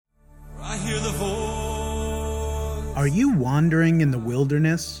Are you wandering in the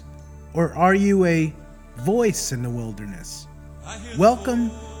wilderness, or are you a voice in the wilderness?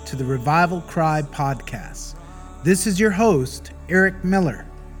 Welcome to the Revival Cry podcast. This is your host, Eric Miller.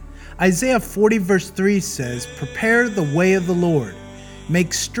 Isaiah 40 verse 3 says, "Prepare the way of the Lord.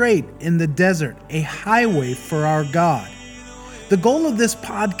 Make straight in the desert a highway for our God." The goal of this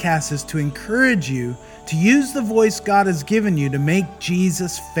podcast is to encourage you to use the voice God has given you to make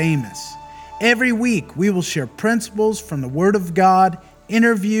Jesus famous. Every week, we will share principles from the Word of God,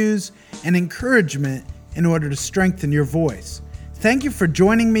 interviews, and encouragement in order to strengthen your voice. Thank you for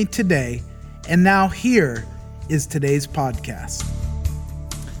joining me today, and now here is today's podcast.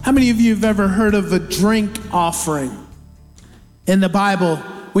 How many of you have ever heard of a drink offering? In the Bible,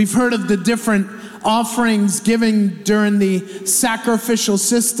 we've heard of the different offerings given during the sacrificial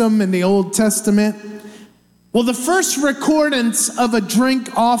system in the Old Testament. Well, the first recordance of a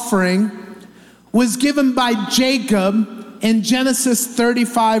drink offering was given by Jacob in Genesis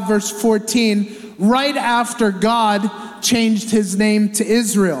 35 verse 14, right after God changed his name to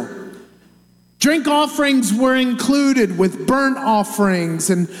Israel. Drink offerings were included with burnt offerings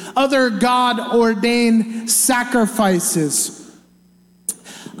and other God-ordained sacrifices.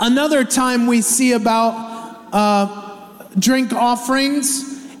 Another time we see about drink offerings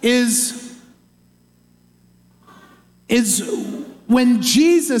is when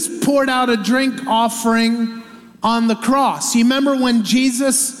Jesus poured out a drink offering on the cross. You remember when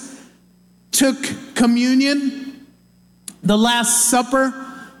Jesus took communion, the Last Supper,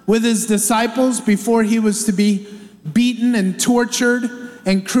 with his disciples before he was to be beaten and tortured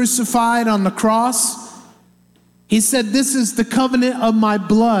and crucified on the cross? He said, "This is the covenant of my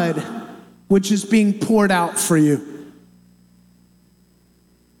blood, which is being poured out for you."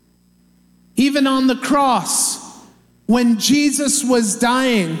 Even on the cross, when Jesus was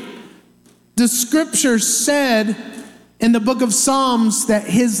dying, the scripture said in the book of Psalms that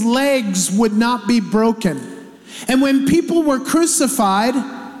his legs would not be broken. And when people were crucified,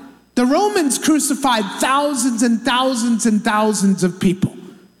 the Romans crucified thousands and thousands and thousands of people.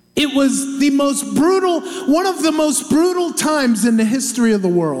 It was the most brutal, one of the most brutal times in the history of the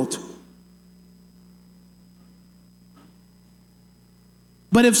world.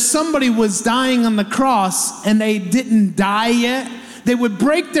 But if somebody was dying on the cross and they didn't die yet, they would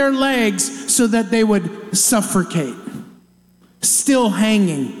break their legs so that they would suffocate, still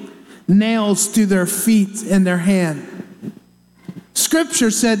hanging, nails through their feet and their hand.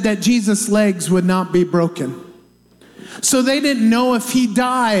 Scripture said that Jesus' legs would not be broken. So they didn't know if he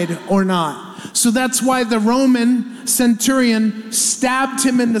died or not. So that's why the Roman centurion stabbed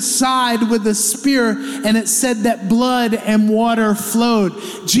him in the side with a spear, and it said that blood and water flowed.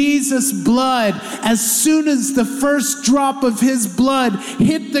 Jesus' blood, as soon as the first drop of his blood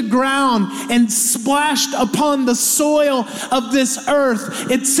hit the ground and splashed upon the soil of this earth,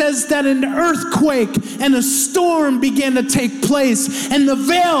 it says that an earthquake and a storm began to take place, and the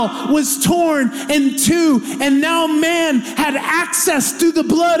veil was torn in two, and now man had access through the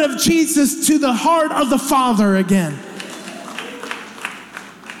blood of Jesus to the heart of the Father again.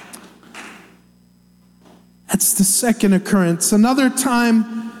 That's the second occurrence. Another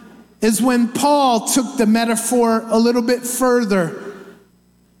time is when Paul took the metaphor a little bit further,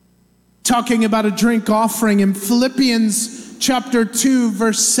 talking about a drink offering. In Philippians chapter 2,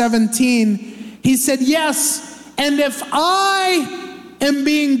 verse 17, he said, "Yes, and if I am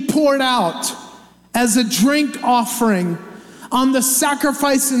being poured out as a drink offering on the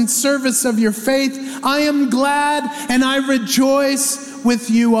sacrifice and service of your faith, I am glad and I rejoice with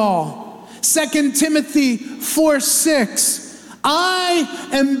you all." 2 Timothy 4:6, I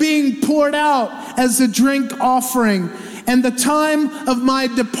am being poured out as a drink offering, and the time of my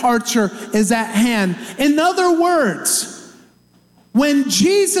departure is at hand. In other words, when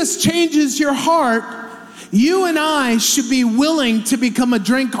Jesus changes your heart, you and I should be willing to become a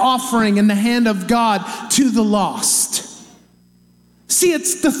drink offering in the hand of God to the lost. See,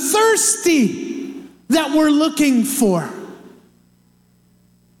 it's the thirsty that we're looking for.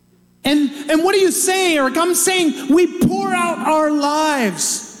 And what do you say, Eric? I'm saying we pour out our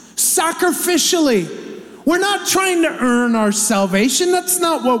lives sacrificially. We're not trying to earn our salvation. That's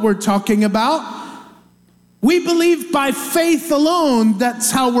not what we're talking about. We believe by faith alone, that's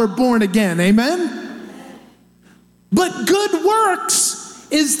how we're born again. Amen? But good works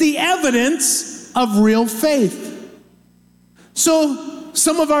is the evidence of real faith. So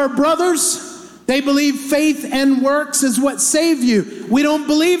some of our brothers, they believe faith and works is what save you. We don't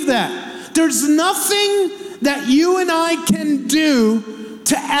believe that. There's nothing that you and I can do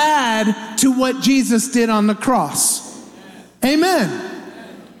to add to what Jesus did on the cross. Amen.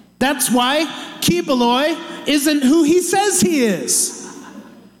 That's why Kibaloi isn't who he says he is.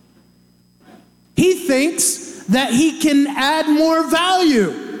 He thinks that he can add more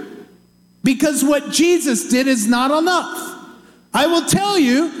value because what Jesus did is not enough. I will tell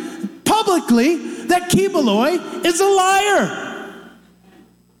you publicly that Kibaloi is a liar.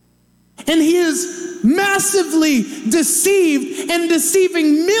 And he is massively deceived and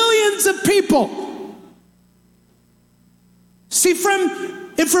deceiving millions of people. See,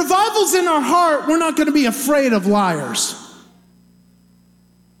 friend, if revival's in our heart, we're not going to be afraid of liars.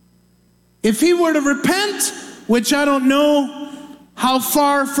 If he were to repent, which I don't know how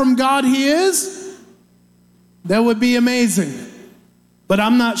far from God he is, that would be amazing. But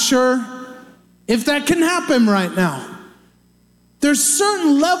I'm not sure if that can happen right now. There's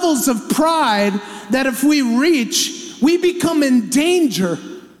certain levels of pride that if we reach, we become in danger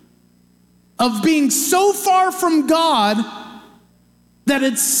of being so far from God that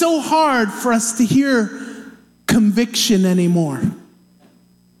it's so hard for us to hear conviction anymore.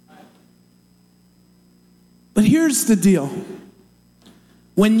 But here's the deal.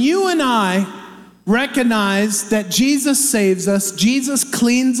 When you and I recognize that Jesus saves us, Jesus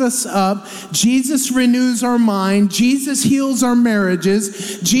cleans us up, Jesus renews our mind, Jesus heals our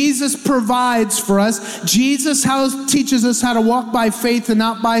marriages, Jesus provides for us, Jesus teaches us how to walk by faith and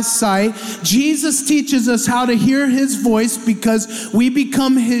not by sight, Jesus teaches us how to hear his voice because we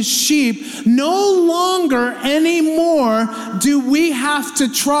become his sheep. No longer anymore do we have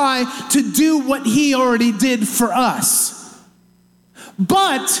to try to do what he already did for us.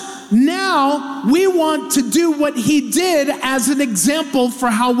 But now we want to do what he did as an example for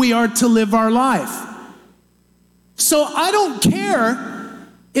how we are to live our life. So I don't care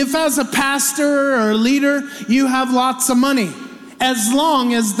if as a pastor or a leader you have lots of money, as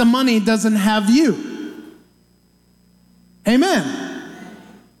long as the money doesn't have you. Amen.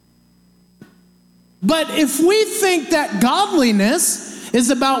 But if we think that godliness is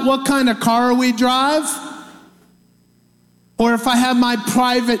about what kind of car we drive, or if I have my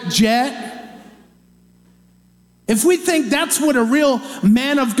private jet, if we think that's what a real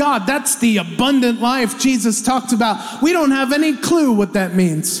man of God, that's the abundant life Jesus talked about, we don't have any clue what that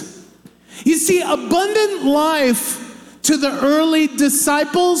means. You see, abundant life to the early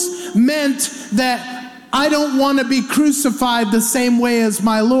disciples meant that I don't want to be crucified the same way as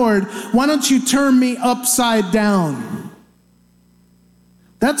my Lord. Why don't you turn me upside down?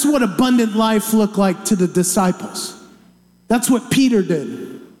 That's what abundant life looked like to the disciples. That's what Peter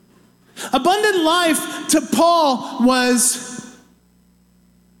did. Abundant life to Paul was,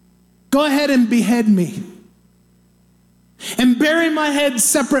 go ahead and behead me and bury my head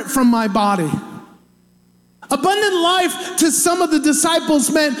separate from my body. Abundant life to some of the disciples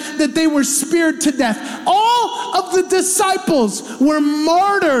meant that they were speared to death. All of the disciples were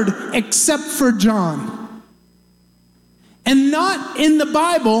martyred except for John. And not in the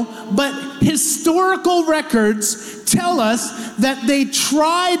Bible, but historical records tell us that they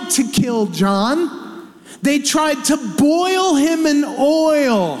tried to kill John. They tried to boil him in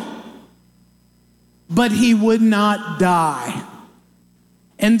oil, but he would not die.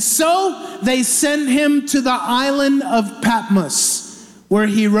 And so they sent him to the island of Patmos, where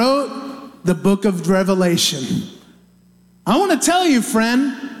he wrote the book of Revelation. I want to tell you,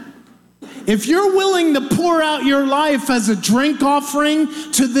 friend, if you're willing to pour out your life as a drink offering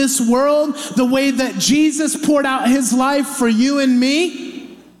to this world, the way that Jesus poured out his life for you and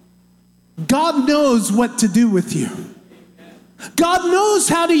me, God knows what to do with you. God knows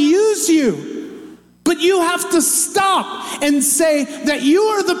how to use you. But you have to stop and say that you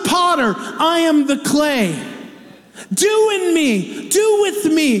are the potter, I am the clay. Do in me, do with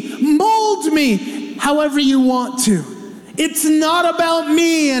me, mold me however you want to. It's not about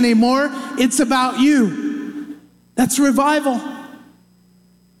me anymore. It's about you. That's revival.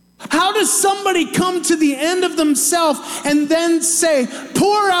 How does somebody come to the end of themselves and then say,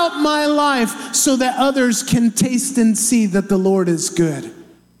 pour out my life so that others can taste and see that the Lord is good?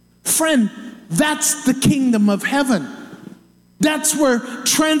 Friend, that's the kingdom of heaven. That's where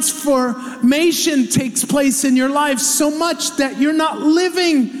transformation takes place in your life so much that you're not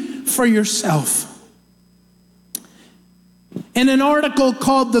living for yourself. In an article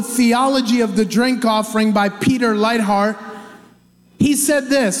called The Theology of the Drink Offering by Peter Leithart, he said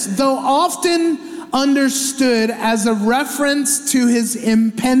this: though often understood as a reference to his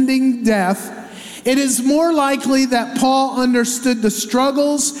impending death, it is more likely that Paul understood the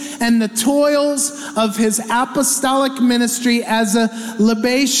struggles and the toils of his apostolic ministry as a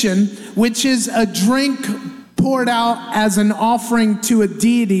libation, which is a drink poured out as an offering to a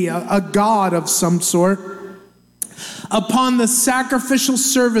deity, a god of some sort. upon the sacrificial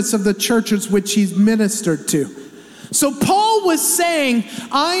service of the churches which he's ministered to. So Paul was saying,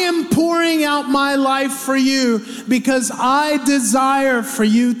 I am pouring out my life for you because I desire for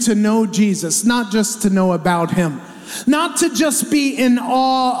you to know Jesus, not just to know about him. Not to just be in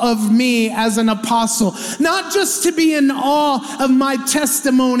awe of me as an apostle. Not just to be in awe of my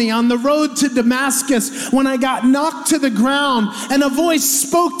testimony on the road to Damascus when I got knocked to the ground and a voice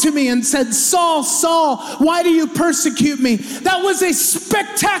spoke to me and said, Saul, Saul, why do you persecute me? That was a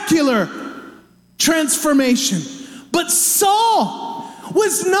spectacular transformation. But Saul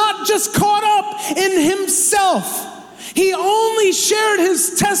was not just caught up in himself. He only shared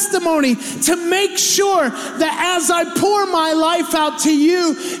his testimony to make sure that as I pour my life out to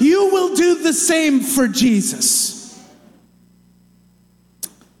you, you will do the same for Jesus.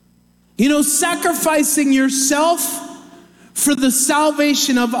 You know, sacrificing yourself for the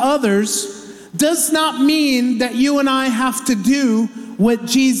salvation of others does not mean that you and I have to do what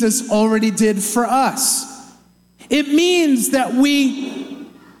Jesus already did for us. It means that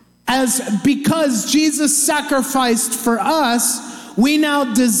because Jesus sacrificed for us, we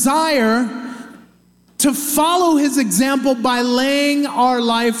now desire to follow his example by laying our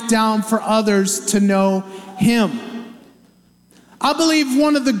life down for others to know him. I believe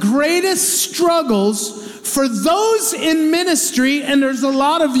one of the greatest struggles for those in ministry, and there's a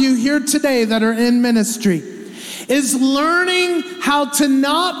lot of you here today that are in ministry, is learning how to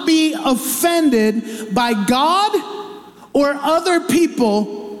not be offended by God or other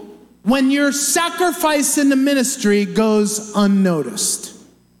people when your sacrifice in the ministry goes unnoticed.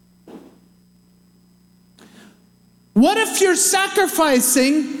 What if you're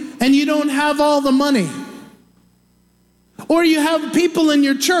sacrificing and you don't have all the money? Or you have people in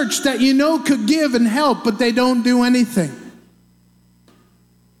your church that you know could give and help, but they don't do anything.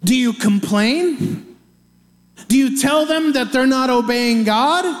 Do you complain? Do you tell them that they're not obeying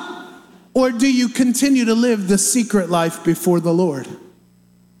God? Or do you continue to live the secret life before the Lord?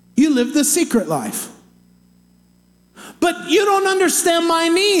 You live the secret life. But you don't understand my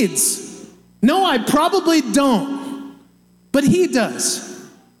needs. No, I probably don't. But he does.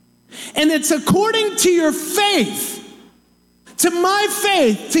 And it's according to your faith, to my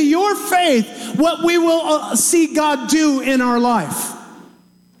faith, to your faith, what we will see God do in our life.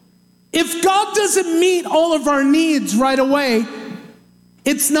 If God doesn't meet all of our needs right away,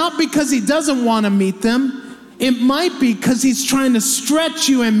 it's not because he doesn't want to meet them. It might be because he's trying to stretch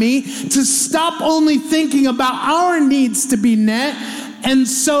you and me to stop only thinking about our needs to be met, and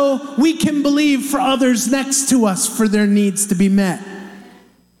so we can believe for others next to us for their needs to be met.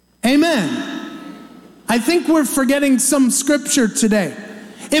 Amen. I think we're forgetting some scripture today.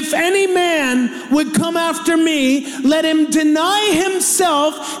 If any man would come after me, let him deny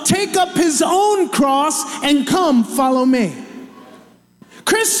himself, take up his own cross, and come follow me.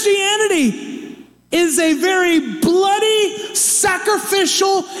 Christianity is a very bloody,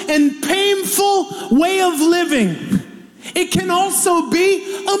 sacrificial, and painful way of living. It can also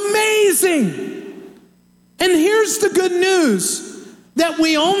be amazing. And here's the good news, that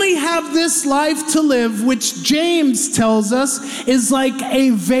we only have this life to live, which James tells us is like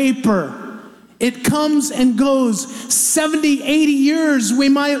a vapor. It comes and goes. 70, 80 years we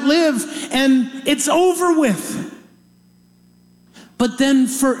might live, and it's over with. But then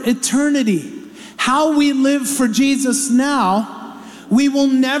for eternity, how we live for Jesus now, we will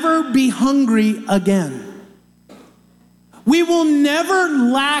never be hungry again. We will never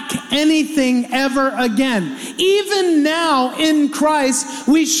lack anything ever again. Even now in Christ,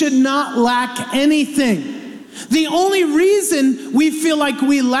 we should not lack anything. The only reason we feel like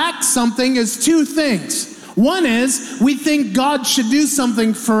we lack something is two things. One is we think God should do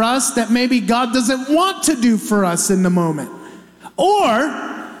something for us that maybe God doesn't want to do for us in the moment.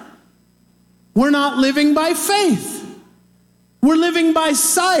 Or we're not living by faith. We're living by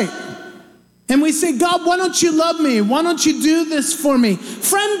sight. And we say, God, why don't you love me? Why don't you do this for me?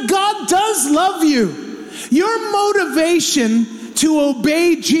 Friend, God does love you. Your motivation to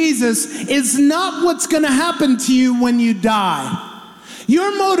obey Jesus is not what's going to happen to you when you die.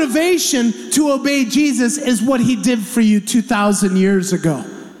 Your motivation to obey Jesus is what he did for you 2,000 years ago.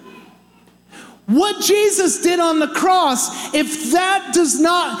 What Jesus did on the cross, if that does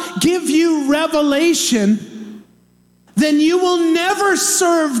not give you revelation, then you will never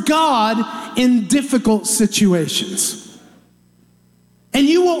serve God in difficult situations. And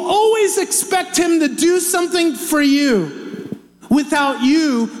you will always expect him to do something for you without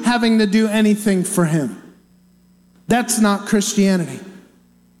you having to do anything for him. That's not Christianity.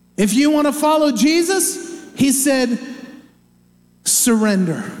 If you want to follow Jesus, he said,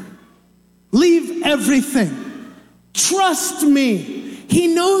 surrender. Leave everything. Trust me. He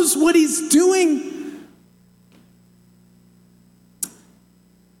knows what he's doing.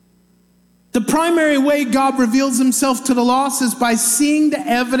 The primary way God reveals himself to the lost is by seeing the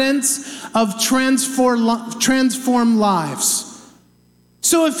evidence of transformed lives.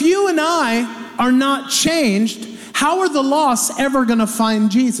 So if you and I are not changed, how are the lost ever going to find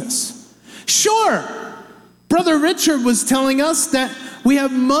Jesus? Sure, Brother Richard was telling us that we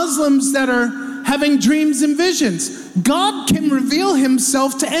have Muslims that are having dreams and visions. God can reveal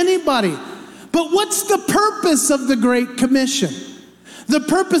himself to anybody. But what's the purpose of the Great Commission? The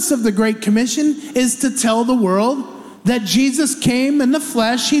purpose of the Great Commission is to tell the world that Jesus came in the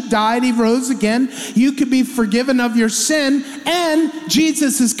flesh, he died, he rose again, you could be forgiven of your sin, and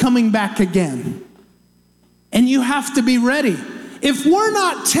Jesus is coming back again. And you have to be ready. If we're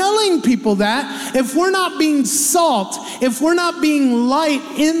not telling people that, if we're not being salt, if we're not being light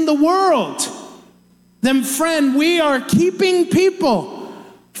in the world, then friend, we are keeping people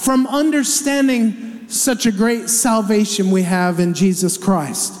from understanding such a great salvation we have in Jesus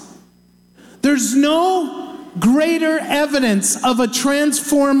Christ. There's no greater evidence of a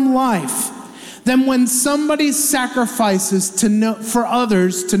transformed life than when somebody sacrifices for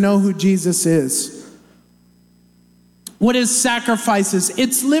others to know who Jesus is. What is sacrifices?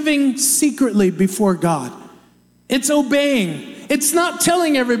 It's living secretly before God. It's obeying. It's not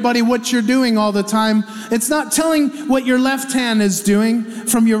telling everybody what you're doing all the time. It's not telling what your left hand is doing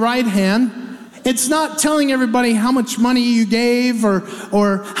from your right hand. It's not telling everybody how much money you gave or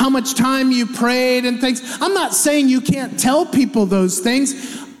how much time you prayed and things. I'm not saying you can't tell people those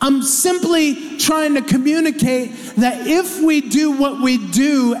things. I'm simply trying to communicate that if we do what we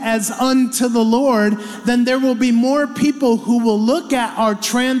do as unto the Lord, then there will be more people who will look at our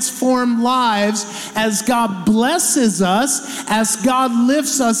transformed lives as God blesses us, as God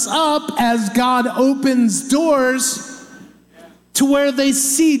lifts us up, as God opens doors to where they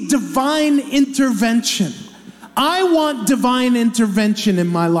see divine intervention. I want divine intervention in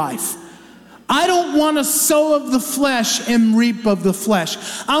my life. I don't want to sow of the flesh and reap of the flesh.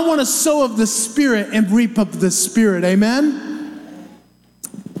 I want to sow of the Spirit and reap of the Spirit. Amen?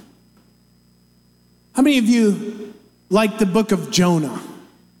 How many of you like the book of Jonah?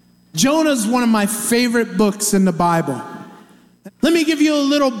 Jonah is one of my favorite books in the Bible. Let me give you a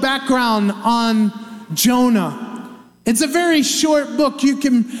little background on Jonah. It's a very short book. You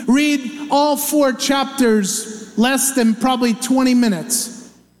can read all 4 chapters, less than probably 20 minutes.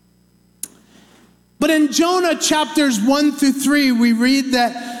 But in Jonah chapters 1 through 3, we read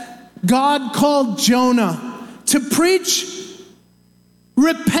that God called Jonah to preach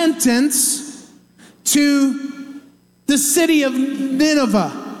repentance to the city of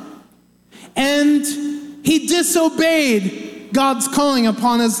Nineveh. And he disobeyed God's calling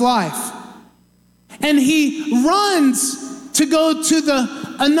upon his life. And he runs to go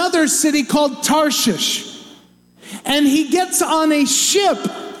to another city called Tarshish. And he gets on a ship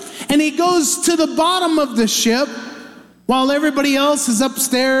and he goes to the bottom of the ship while everybody else is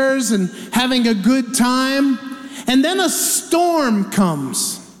upstairs and having a good time. And then a storm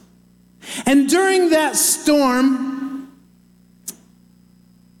comes. And during that storm,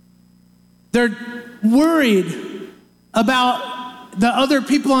 they're worried about the other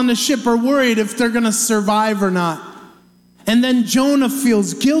people on the ship are worried if they're going to survive or not. And then Jonah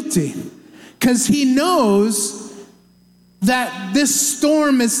feels guilty because he knows that this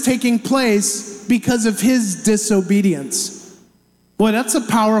storm is taking place because of his disobedience. Boy, that's a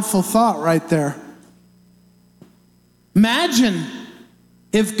powerful thought right there. Imagine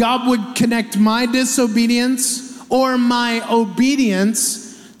if God would connect my disobedience or my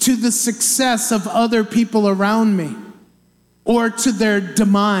obedience to the success of other people around me, or to their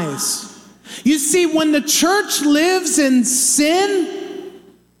demise. You see, when the church lives in sin,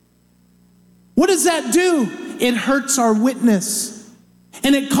 what does that do? It hurts our witness.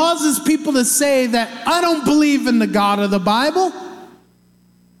 And it causes people to say that I don't believe in the God of the Bible.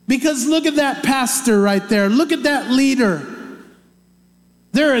 Because look at that pastor right there. Look at that leader.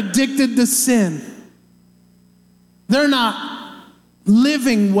 They're addicted to sin. They're not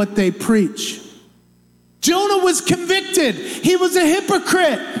living what they preach. Jonah was convicted. He was a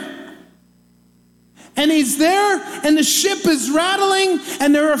hypocrite. And he's there, and the ship is rattling,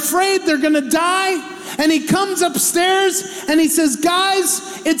 and they're afraid they're going to die. And he comes upstairs, and he says,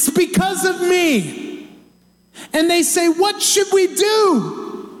 guys, it's because of me. And they say, what should we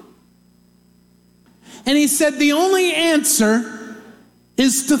do? And he said, the only answer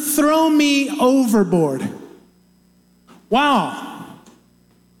is to throw me overboard. Wow.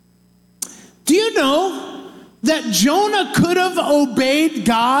 Do you know that Jonah could have obeyed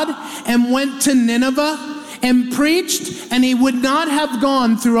God and went to Nineveh and preached, and he would not have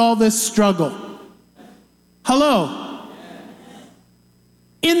gone through all this struggle. Hello?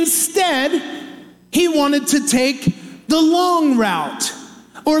 Instead, he wanted to take the long route,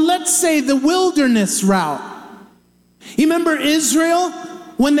 or let's say the wilderness route. You remember Israel,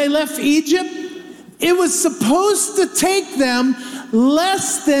 when they left Egypt? It was supposed to take them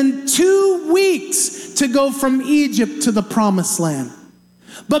less than 2 weeks to go from Egypt to the promised land.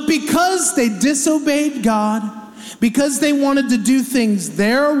 But because they disobeyed God, because they wanted to do things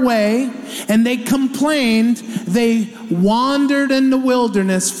their way, and they complained, they wandered in the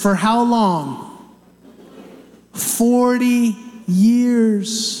wilderness for how long? 40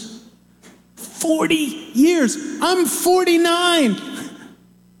 years. 40 years. I'm 49.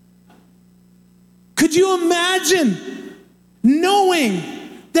 Could you imagine knowing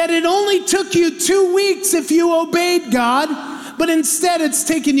that it only took you 2 weeks if you obeyed God, but instead it's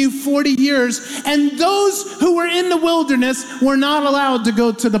taken you 40 years, and those who were in the wilderness were not allowed to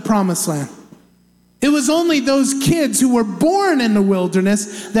go to the promised land? It was only those kids who were born in the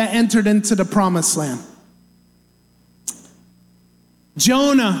wilderness that entered into the promised land.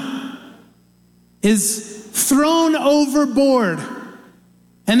 Jonah is thrown overboard.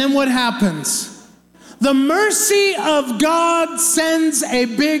 And then what happens? The mercy of God sends a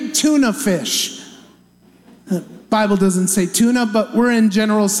big tuna fish. The Bible doesn't say tuna, but we're in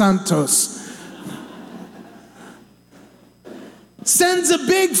General Santos. Sends a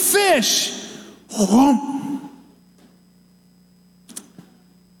big fish.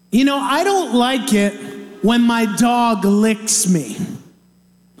 You know, I don't like it when my dog licks me.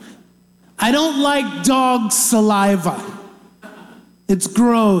 I don't like dog saliva. It's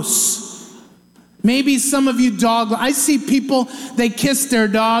gross. Maybe some of you I see people, they kiss their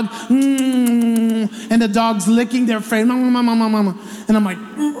dog, and the dog's licking their face, and I'm like,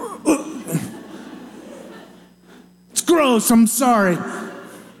 it's gross, I'm sorry.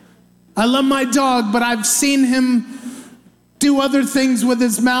 I love my dog, but I've seen him do other things with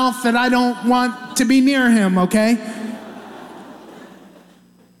his mouth that I don't want to be near him, okay?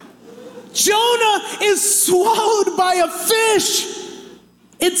 Jonah is swallowed by a fish.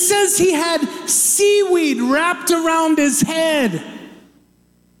 It says he had seaweed wrapped around his head.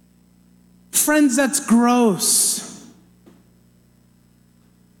 Friends, that's gross.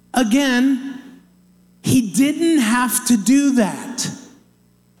 Again, he didn't have to do that.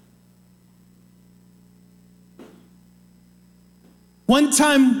 One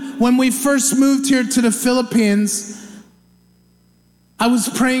time when we first moved here to the Philippines, I was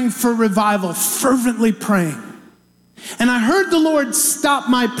praying for revival, fervently praying. And I heard the Lord stop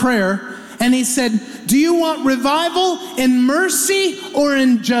my prayer, and he said, do you want revival in mercy or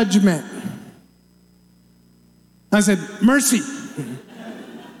in judgment? I said, mercy.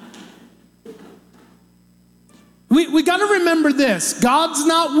 We got to remember this. God's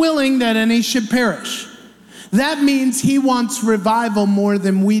not willing that any should perish. That means he wants revival more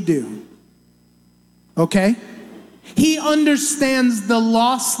than we do. Okay? He understands the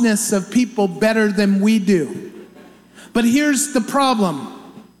lostness of people better than we do. But here's the problem,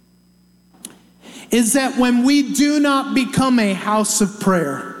 is that when we do not become a house of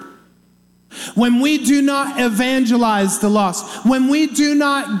prayer, when we do not evangelize the lost, when we do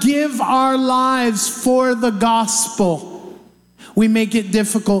not give our lives for the gospel, we make it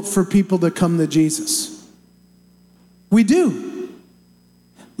difficult for people to come to Jesus. We do.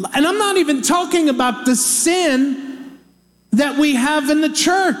 And I'm not even talking about the sin that we have in the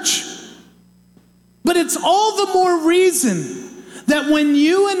church. But it's all the more reason that when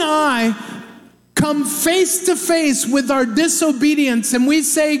you and I come face to face with our disobedience and we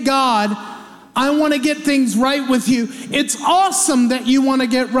say, God, I want to get things right with you. It's awesome that you want to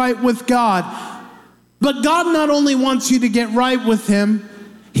get right with God. But God not only wants you to get right with him,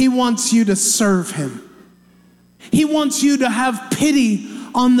 he wants you to serve him. He wants you to have pity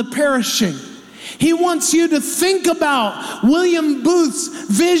on the perishing. He wants you to think about William Booth's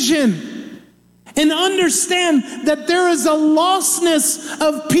vision and understand that there is a lostness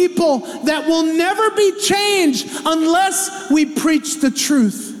of people that will never be changed unless we preach the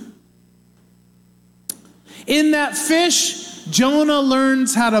truth. In that fish, Jonah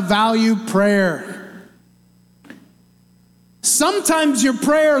learns how to value prayer. Sometimes your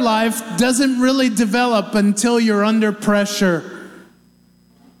prayer life doesn't really develop until you're under pressure.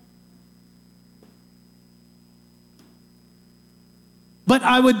 But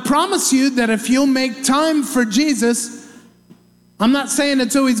I would promise you that if you'll make time for Jesus, I'm not saying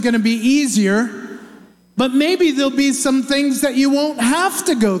it's always going to be easier, but maybe there'll be some things that you won't have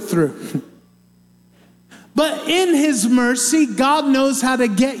to go through. But in his mercy, God knows how to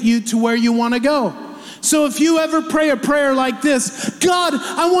get you to where you want to go. So if you ever pray a prayer like this, God,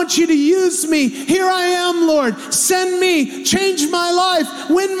 I want you to use me. Here I am, Lord. Send me. Change my life.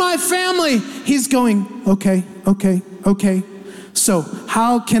 Win my family. He's going, okay. So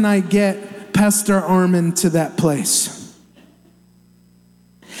how can I get Pastor Armin to that place?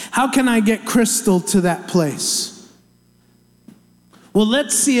 How can I get Crystal to that place? Well,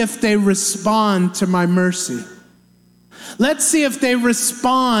 let's see if they respond to my mercy. Let's see if they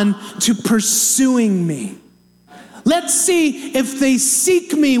respond to pursuing me. Let's see if they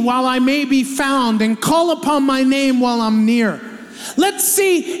seek me while I may be found and call upon my name while I'm near. Let's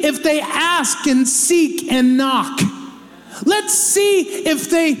see if they ask and seek and knock. Let's see if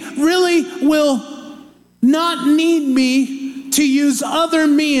they really will not need me to use other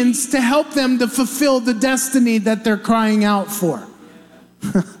means to help them to fulfill the destiny that they're crying out for.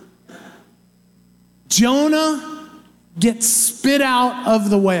 Jonah gets spit out of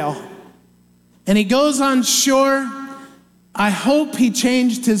the whale, and he goes on shore. I hope he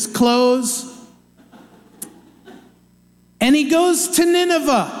changed his clothes. And he goes to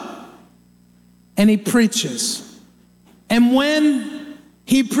Nineveh, and he preaches. And when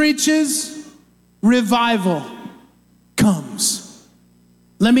he preaches, revival comes.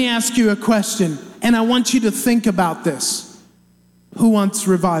 Let me ask you a question, and I want you to think about this. Who wants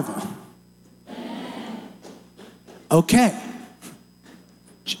revival? Okay.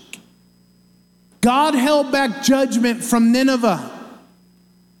 God held back judgment from Nineveh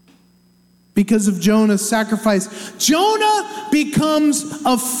because of Jonah's sacrifice. Jonah becomes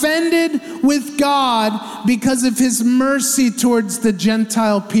offended with God because of his mercy towards the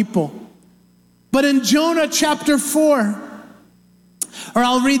Gentile people. But in Jonah chapter 4, or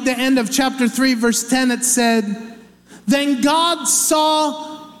I'll read the end of chapter 3, verse 10, it said, "Then God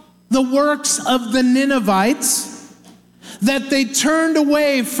saw the works of the Ninevites, that they turned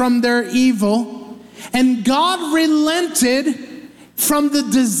away from their evil, and God relented from the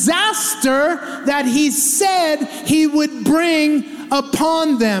disaster that he said he would bring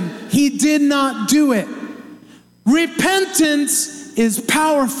upon them." He did not do it. Repentance is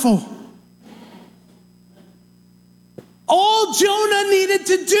powerful. All Jonah needed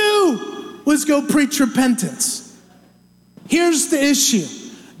to do was go preach repentance. Here's the issue.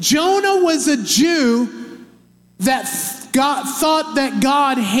 Jonah was a Jew that thought that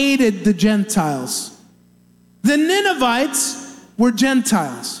God hated the Gentiles. The Ninevites were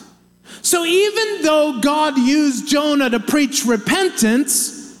Gentiles. So even though God used Jonah to preach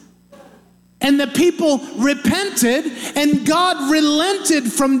repentance, and the people repented, and God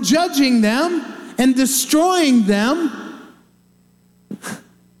relented from judging them and destroying them,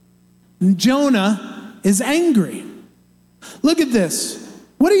 Jonah is angry. Look at this.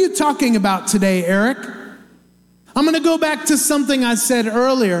 What are you talking about today, Eric? I'm going to go back to something I said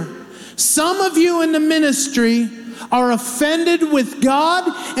earlier. Some of you in the ministry are offended with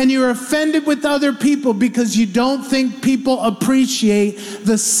God, and you're offended with other people because you don't think people appreciate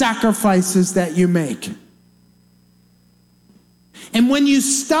the sacrifices that you make. And when you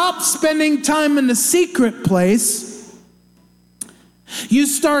stop spending time in the secret place, you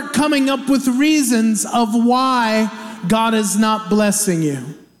start coming up with reasons of why God is not blessing you.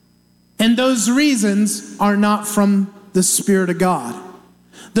 And those reasons are not from the Spirit of God.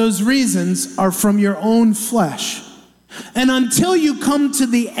 Those reasons are from your own flesh. And until you come to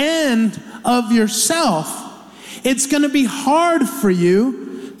the end of yourself, it's going to be hard for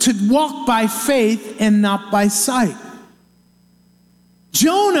you to walk by faith and not by sight.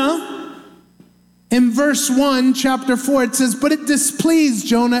 Jonah, in verse 1, chapter 4, it says, "But it displeased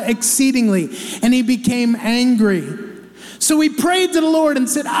Jonah exceedingly, and he became angry. So he prayed to the Lord and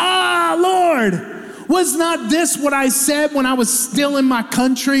said, Lord, was not this what I said when I was still in my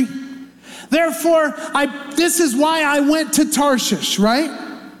country? Therefore, this is why I went to Tarshish," right?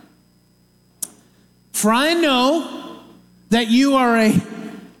 "For I know that you are a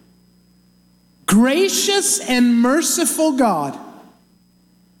gracious and merciful God,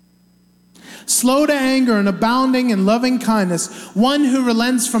 slow to anger and abounding in loving kindness, one who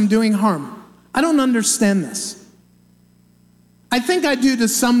relents from doing harm." I don't understand this. I think I do to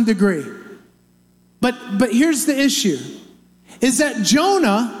some degree. But here's the issue, is that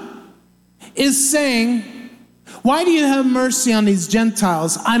Jonah is saying, why do you have mercy on these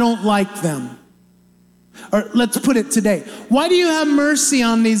Gentiles? I don't like them. Or let's put it today. Why do you have mercy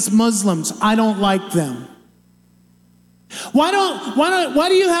on these Muslims? I don't like them. Why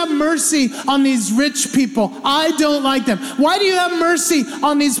do you have mercy on these rich people? I don't like them. Why do you have mercy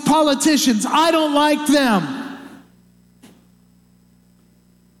on these politicians? I don't like them.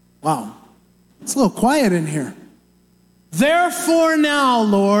 Wow, it's a little quiet in here. "Therefore now,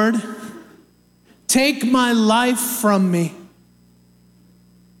 Lord, Take my life from me.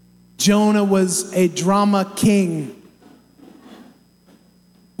 Jonah was a drama king.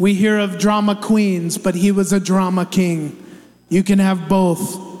 We hear of drama queens, but he was a drama king. You can have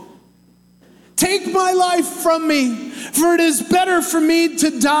both. Take my life from me, for it is better for me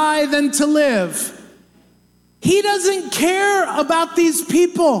to die than to live. He doesn't care about these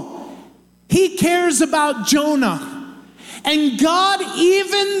people. He cares about Jonah. And God,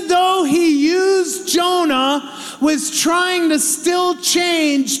 even though he used Jonah, was trying to still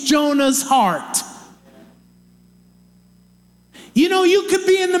change Jonah's heart. You know, you could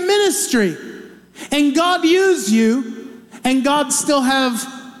be in the ministry and God use you, and God still have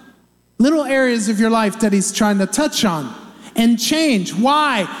little areas of your life that he's trying to touch on and change.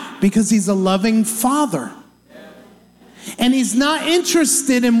 Why? Because he's a loving father. And he's not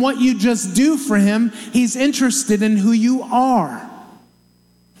interested in what you just do for him. He's interested in who you are.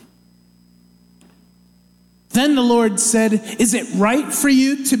 Then the Lord said, is it right for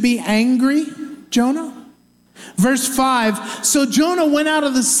you to be angry, Jonah? Verse 5, so Jonah went out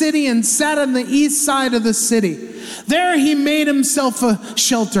of the city and sat on the east side of the city. There he made himself a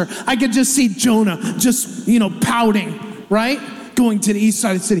shelter. I could just see Jonah just, pouting, right? Going to the east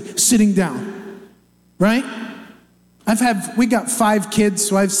side of the city, sitting down, right? We got 5 kids,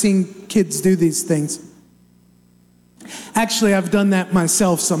 so I've seen kids do these things. Actually, I've done that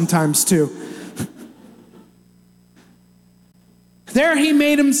myself sometimes too. There he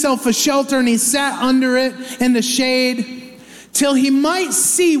made himself a shelter, and he sat under it in the shade till he might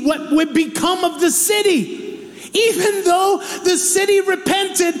see what would become of the city. Even though the city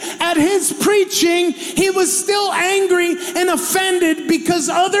repented at his preaching, he was still angry and offended because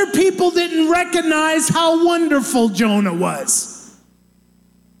other people didn't recognize how wonderful Jonah was.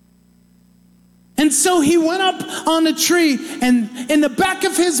 And so he went up on a tree, and in the back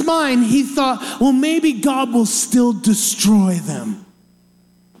of his mind, he thought, well, maybe God will still destroy them.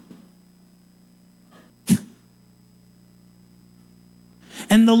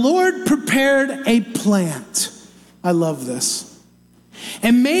 And the Lord prepared a plant. I love this.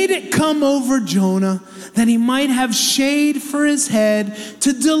 And made it come over Jonah that he might have shade for his head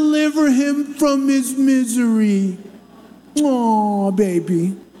to deliver him from his misery. Oh,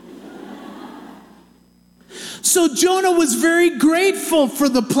 baby. So Jonah was very grateful for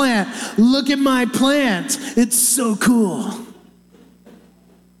the plant. Look at my plant. It's so cool.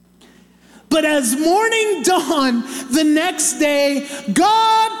 But as morning dawned the next day,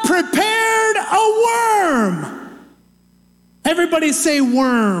 God prepared a worm. Everybody say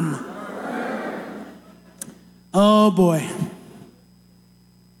worm. Oh boy.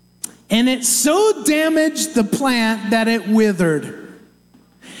 And it so damaged the plant that it withered.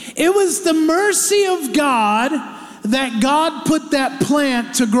 It was the mercy of God that God put that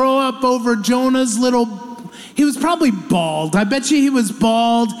plant to grow up over Jonah's he was probably bald. I bet you he was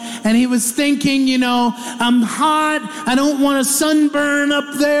bald, and he was thinking, I'm hot. I don't want a sunburn up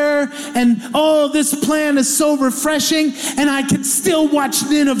there. And this plant is so refreshing, and I can still watch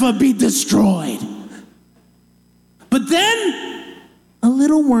Nineveh be destroyed. But then a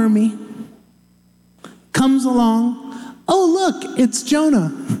little wormy comes along. Oh, look, it's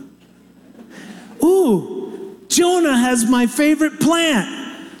Jonah. Ooh, Jonah has my favorite plant.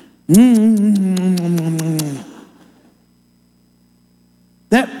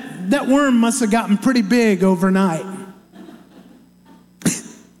 That worm must have gotten pretty big overnight.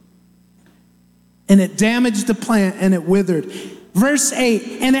 And it damaged the plant and it withered. Verse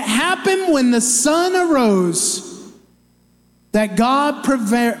 8, and it happened when the sun arose that God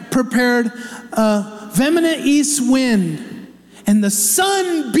prepared a vehement east wind, and the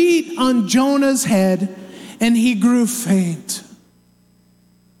sun beat on Jonah's head, and he grew faint.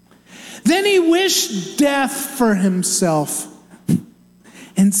 Then he wished death for himself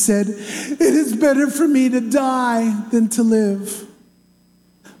and said, it is better for me to die than to live.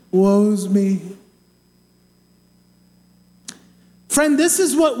 Woe's me. Friend, this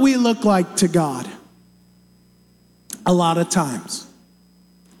is what we look like to God a lot of times.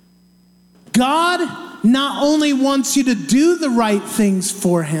 God not only wants you to do the right things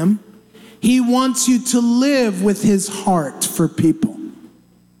for him, he wants you to live with his heart for people.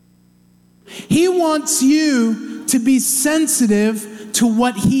 He wants you to be sensitive to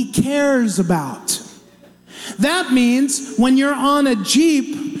what he cares about. That means when you're on a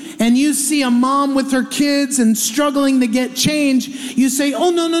Jeep and you see a mom with her kids and struggling to get change, you say, oh,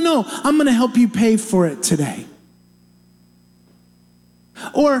 no, I'm going to help you pay for it today.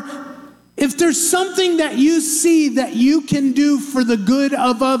 Or if there's something that you see that you can do for the good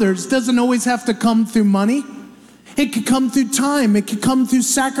of others, doesn't always have to come through money. It could come through time. It could come through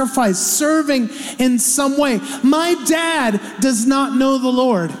sacrifice, serving in some way. My dad does not know the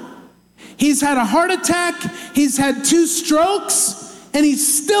Lord. He's had a heart attack. He's had 2 strokes, and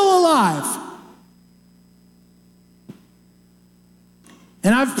he's still alive.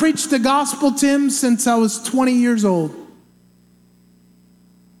 And I've preached the gospel to him since I was 20 years old.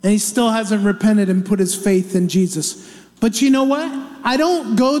 And he still hasn't repented and put his faith in Jesus. But you know what? I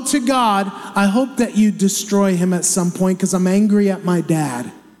don't go to God, I hope that you destroy him at some point because I'm angry at my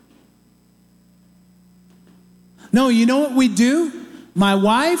dad. No, you know what we do? My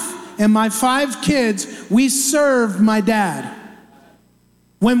wife and my 5 kids, we serve my dad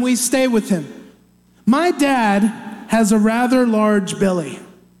when we stay with him. My dad has a rather large belly.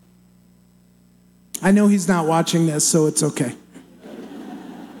 I know he's not watching this, so it's okay.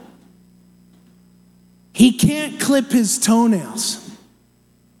 He can't clip his toenails.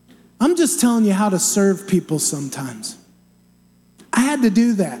 I'm just telling you how to serve people sometimes. I had to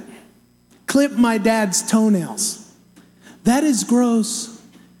do that. Clip my dad's toenails. That is gross.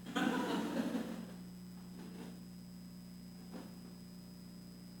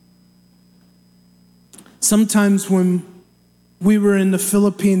 Sometimes when we were in the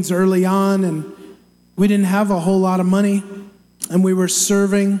Philippines early on and we didn't have a whole lot of money and we were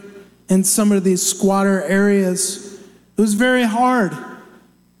serving in some of these squatter areas, it was very hard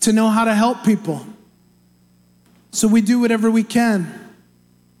to know how to help people. So we do whatever we can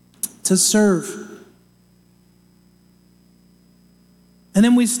to serve. And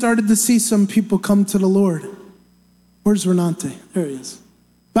then we started to see some people come to the Lord. Where's Renante? There he is.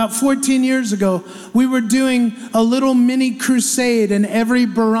 About 14 years ago, we were doing a little mini crusade in every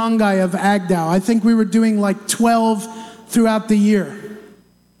barangay of Agdao. I think we were doing like 12 throughout the year.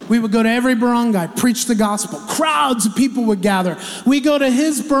 We would go to every barangay, preach the gospel. Crowds of people would gather. We go to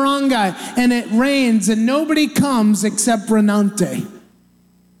his barangay and it rains and nobody comes except Renante.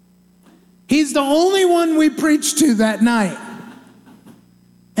 He's the only one we preached to that night.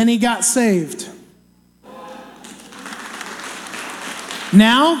 And he got saved.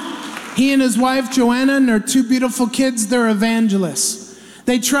 Now, he and his wife, Joanna, and their 2 beautiful kids, they're evangelists.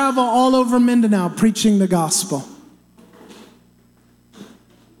 They travel all over Mindanao preaching the gospel.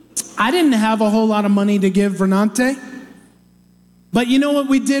 I didn't have a whole lot of money to give Renante. But you know what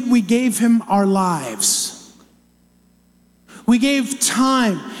we did? We gave him our lives. We gave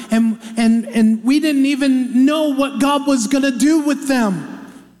time. And we didn't even know what God was going to do with them.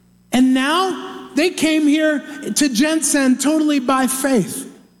 And now they came here to Jensen totally by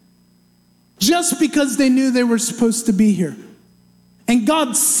faith. Just because they knew they were supposed to be here. And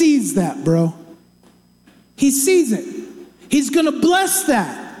God sees that, bro. He sees it. He's going to bless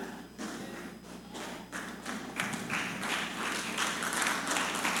that.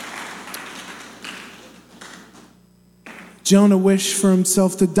 Jonah wished for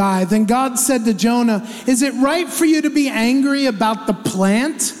himself to die. Then God said to Jonah, is it right for you to be angry about the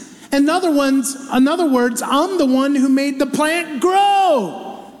plant? In other words, I'm the one who made the plant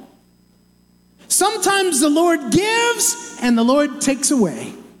grow. Sometimes the Lord gives and the Lord takes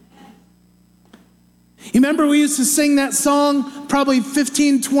away. You remember we used to sing that song probably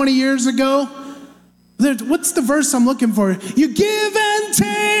 15, 20 years ago? What's the verse I'm looking for? You give and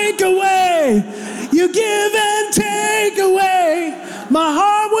take away. You give and take away. My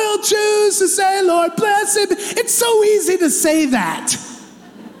heart will choose to say, Lord, bless it. It's so easy to say that.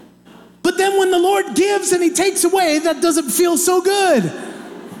 But then when the Lord gives and he takes away, that doesn't feel so good.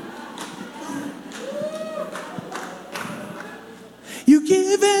 You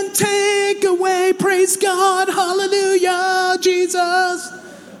give and take away. Praise God. Hallelujah, Jesus.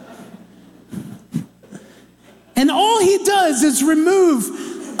 And all he does is remove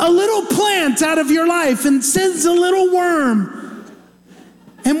a little plant out of your life and sends a little worm.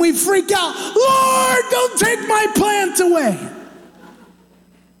 And we freak out, Lord, don't take my plant away.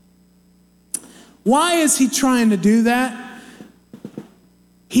 Why is he trying to do that?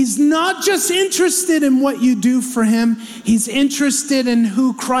 He's not just interested in what you do for him. He's interested in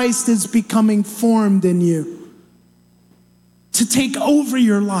who Christ is becoming formed in you. To take over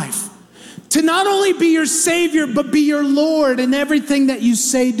your life. To not only be your Savior, but be your Lord in everything that you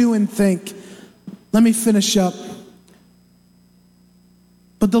say, do, and think. Let me finish up.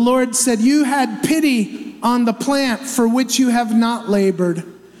 But the Lord said, you had pity on the plant for which you have not labored,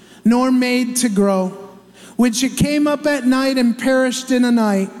 nor made to grow, which it came up at night and perished in a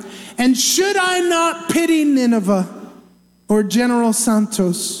night. And should I not pity Nineveh, or General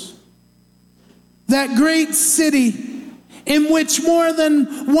Santos, that great city, in which more than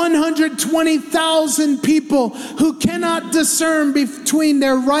 120,000 people who cannot discern between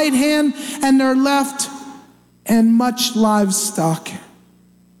their right hand and their left and much livestock.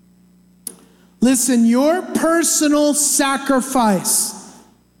 Listen, your personal sacrifice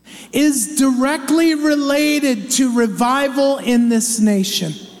is directly related to revival in this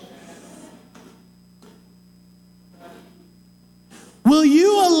nation. Will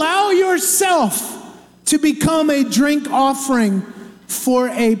you allow yourself to become a drink offering for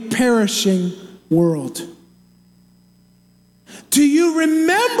a perishing world? Do you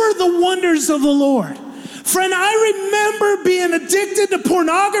remember the wonders of the Lord? Friend, I remember being addicted to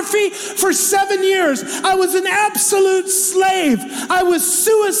pornography for 7 years. I was an absolute slave. I was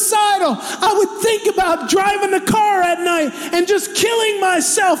suicidal. I would think about driving the car at night and just killing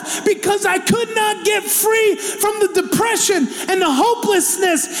myself because I could not get free from the depression and the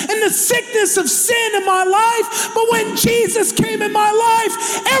hopelessness and the sickness of sin in my life. But when Jesus came in my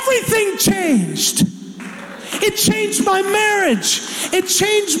life, everything changed. It changed my marriage. It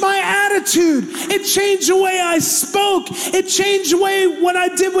changed my attitude. It changed the way I spoke. It changed the way what I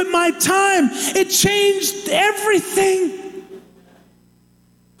did with my time. It changed everything.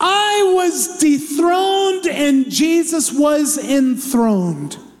 I was dethroned and Jesus was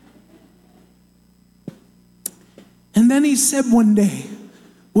enthroned. And then he said one day,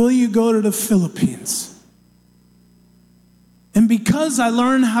 will you go to the Philippines? And because I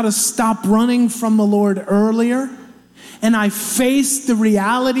learned how to stop running from the Lord earlier, and I faced the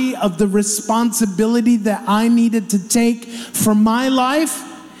reality of the responsibility that I needed to take for my life,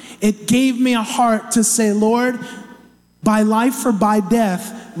 it gave me a heart to say, Lord, by life or by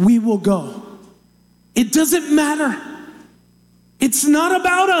death, we will go. It doesn't matter. It's not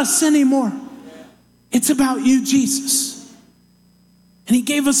about us anymore. It's about you, Jesus. And he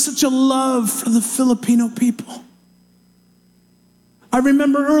gave us such a love for the Filipino people. I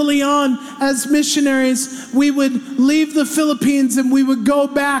remember early on as missionaries, we would leave the Philippines and we would go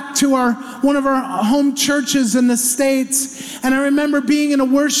back to one of our home churches in the States. And I remember being in a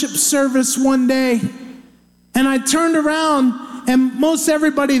worship service one day, and I turned around, and most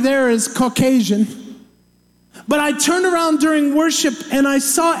everybody there is Caucasian. But I turned around during worship and I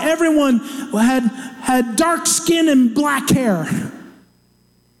saw everyone had dark skin and black hair.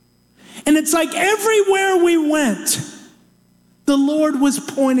 And it's like everywhere we went, the Lord was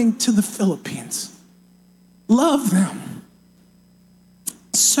pointing to the Philippines. Love them.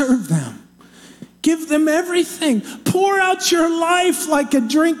 Serve them. Give them everything. Pour out your life like a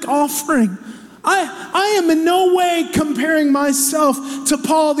drink offering. I am in no way comparing myself to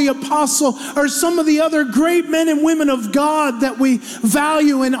Paul the Apostle or some of the other great men and women of God that we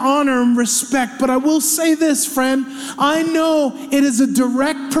value and honor and respect. But I will say this, friend. I know it is a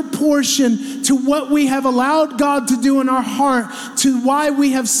direct proportion to what we have allowed God to do in our heart to why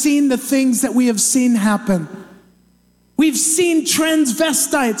we have seen the things that we have seen happen. We've seen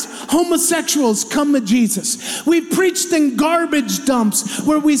transvestites, homosexuals come to Jesus. We've preached in garbage dumps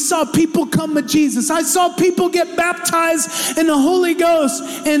where we saw people come to Jesus. I saw people get baptized in the Holy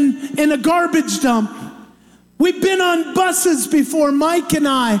Ghost in a garbage dump. We've been on buses before, Mike and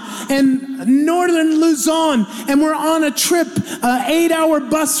I, in northern Luzon, and we're on a trip, an 8-hour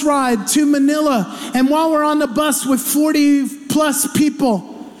bus ride to Manila. And while we're on the bus with 40 plus people,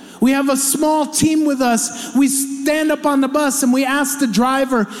 we have a small team with us. We stand up on the bus and we ask the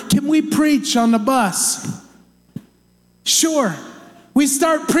driver, can we preach on the bus? Sure. We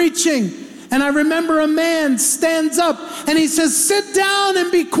start preaching. And I remember a man stands up and he says, sit down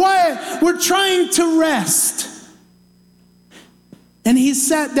and be quiet. We're trying to rest. And he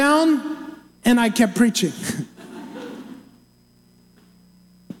sat down and I kept preaching.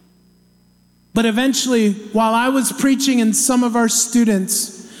 But eventually, while I was preaching and some of our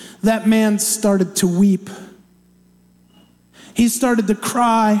students, that man started to weep. He started to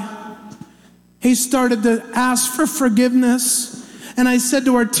cry. He started to ask for forgiveness. And I said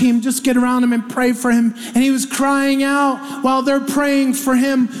to our team, just get around him and pray for him. And he was crying out while they're praying for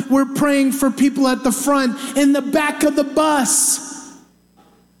him. We're praying for people at the front. In the back of the bus,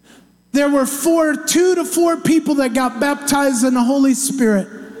 there were 2 to 4 people that got baptized in the Holy Spirit.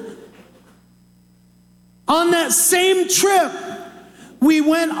 On that same trip, we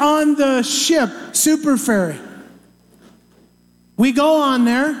went on the ship, Super Ferry. We go on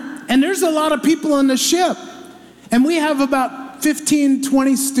there, and there's a lot of people on the ship. And we have about 15,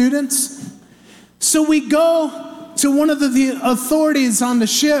 20 students. So we go to one of the authorities on the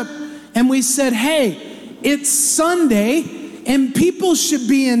ship, and we said, hey, it's Sunday, and people should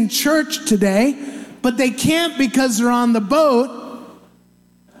be in church today, but they can't because they're on the boat.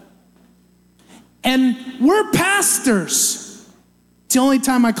 And we're pastors. It's the only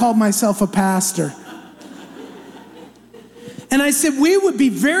time I called myself a pastor. And I said, we would be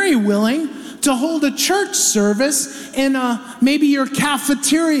very willing to hold a church service in maybe your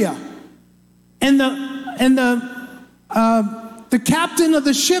cafeteria. And the captain of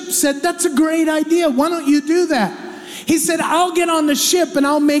the ship said, that's a great idea. Why don't you do that? He said, I'll get on the ship and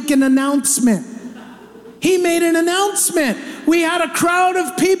I'll make an announcement. He made an announcement. We had a crowd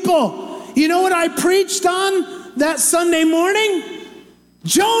of people. You know what I preached on that Sunday morning?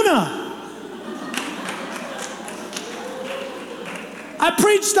 Jonah. I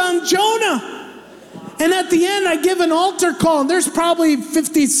preached on Jonah. And at the end, I give an altar call. And there's probably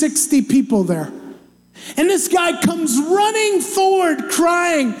 50, 60 people there. And this guy comes running forward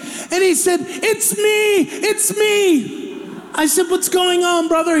crying. And he said, it's me, it's me. I said, what's going on,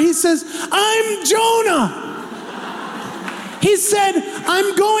 brother? He says, I'm Jonah. He said,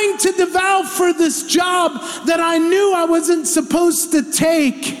 I'm going to devour for this job that I knew I wasn't supposed to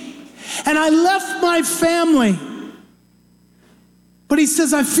take. And I left my family. But he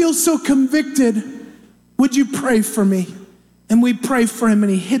says, I feel so convicted. Would you pray for me? And we pray for him,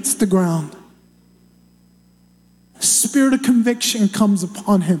 and he hits the ground. A spirit of conviction comes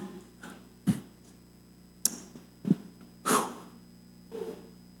upon him.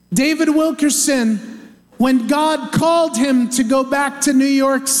 David Wilkerson, when God called him to go back to New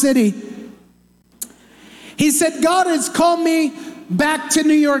York City, he said, God has called me back to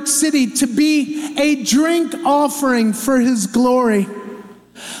New York City to be a drink offering for his glory.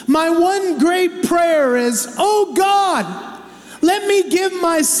 My one great prayer is, oh God, let me give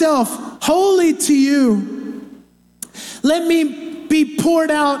myself wholly to you. Let me be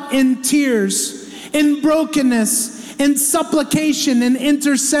poured out in tears, in brokenness, in supplication and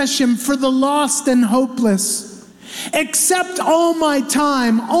intercession for the lost and hopeless. Accept all my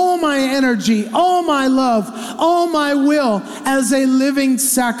time, all my energy, all my love, all my will as a living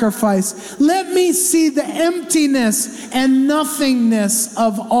sacrifice. Let me see the emptiness and nothingness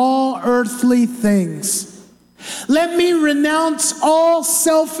of all earthly things. Let me renounce all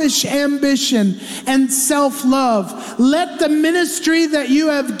selfish ambition and self-love. Let the ministry that you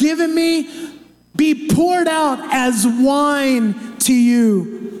have given me be poured out as wine to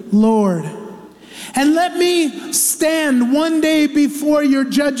you, Lord. And let me stand one day before your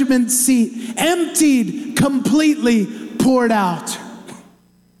judgment seat, emptied, completely poured out.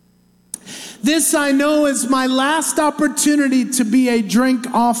 This I know is my last opportunity to be a drink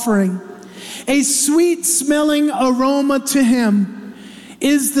offering, a sweet smelling aroma to him.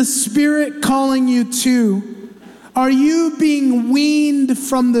 Is the Spirit calling you to? Are you being weaned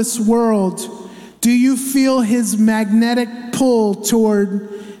from this world? Do you feel his magnetic pull toward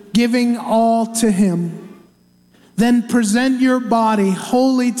giving all to him? Then present your body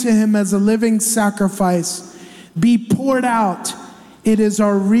wholly to him as a living sacrifice. Be poured out. It is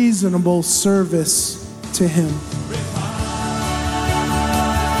our reasonable service to him.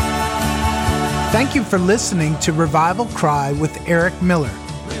 Thank you for listening to Revival Cry with Eric Miller.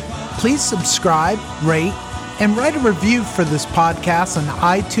 Please subscribe, rate, and write a review for this podcast on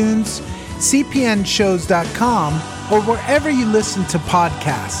iTunes, cpnshows.com, or wherever you listen to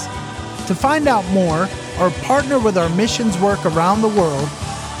podcasts. To find out more or partner with our missions work around the world,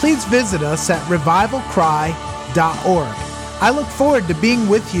 please visit us at revivalcry.org. I look forward to being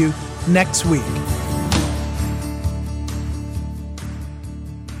with you next week.